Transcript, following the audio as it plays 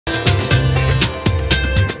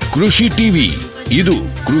ಕೃಷಿ ಟಿವಿ ಇದು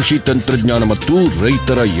ಕೃಷಿ ತಂತ್ರಜ್ಞಾನ ಮತ್ತು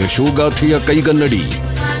ರೈತರ ಯಶೋಗಾಥೆಯ ಕೈಗನ್ನಡಿ.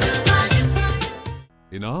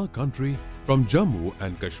 In our country, from Jammu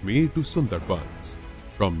and Kashmir to Sundarbans,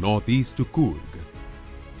 from northeast to Coorg,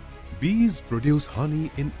 bees produce honey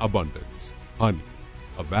in abundance. Honey,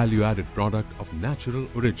 a value-added product of natural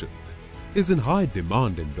origin, is in high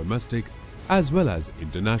demand in domestic as well as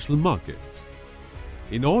international markets.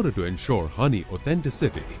 In order to ensure honey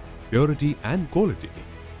authenticity, purity and quality,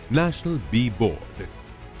 National Bee Board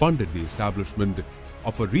funded the establishment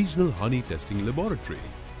of a regional honey testing laboratory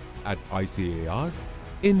at ICAR,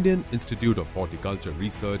 Indian Institute of Horticulture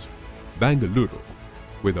Research, Bengaluru,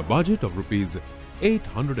 with a budget of rupees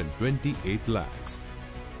 828 lakhs.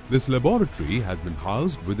 This laboratory has been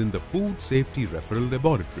housed within the Food Safety Referral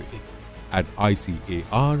Laboratory at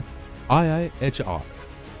ICAR IIHR,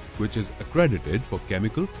 which is accredited for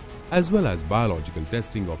chemical as well as biological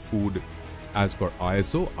testing of food as per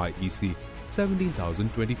ISO IEC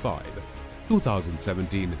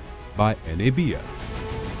 17025-2017 by NABL.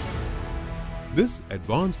 This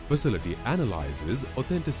advanced facility analyzes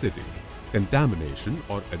authenticity, contamination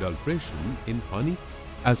or adulteration in honey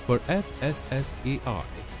as per FSSAI,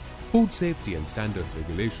 Food Safety and Standards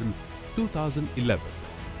Regulation 2011,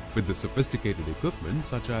 with the sophisticated equipment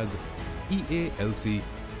such as EALC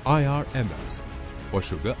IRMS for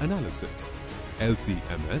sugar analysis,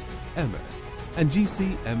 LCMS-MS and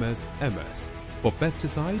GCMS-MS for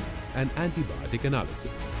pesticide and antibiotic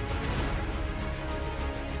analysis,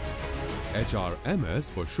 HRMS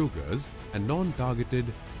for sugars and non-targeted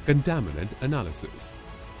contaminant analysis,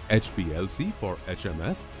 HPLC for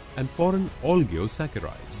HMF and foreign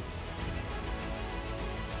oligosaccharides,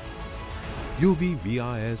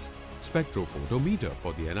 UV-VIS spectrophotometer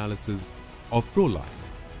for the analysis of proline,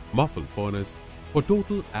 muffle furnace for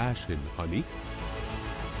total ash in honey,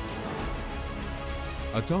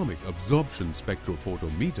 atomic absorption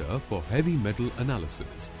spectrophotometer for heavy metal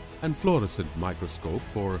analysis and fluorescent microscope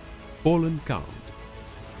for pollen count.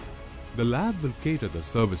 The lab will cater the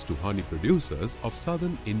service to honey producers of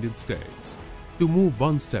southern Indian states to move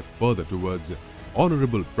one step further towards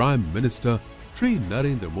Honorable Prime Minister Shri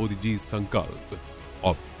Narendra Modi ji's sankalp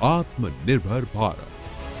of Atmanirbhar Bharat.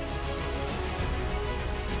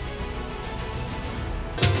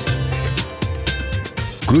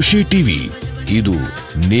 ಕೃಷಿ TV ಇದು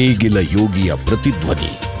ನೇಗಿಲ ಯೋಗಿಯ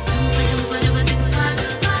ಪ್ರತಿಧ್ವನಿ.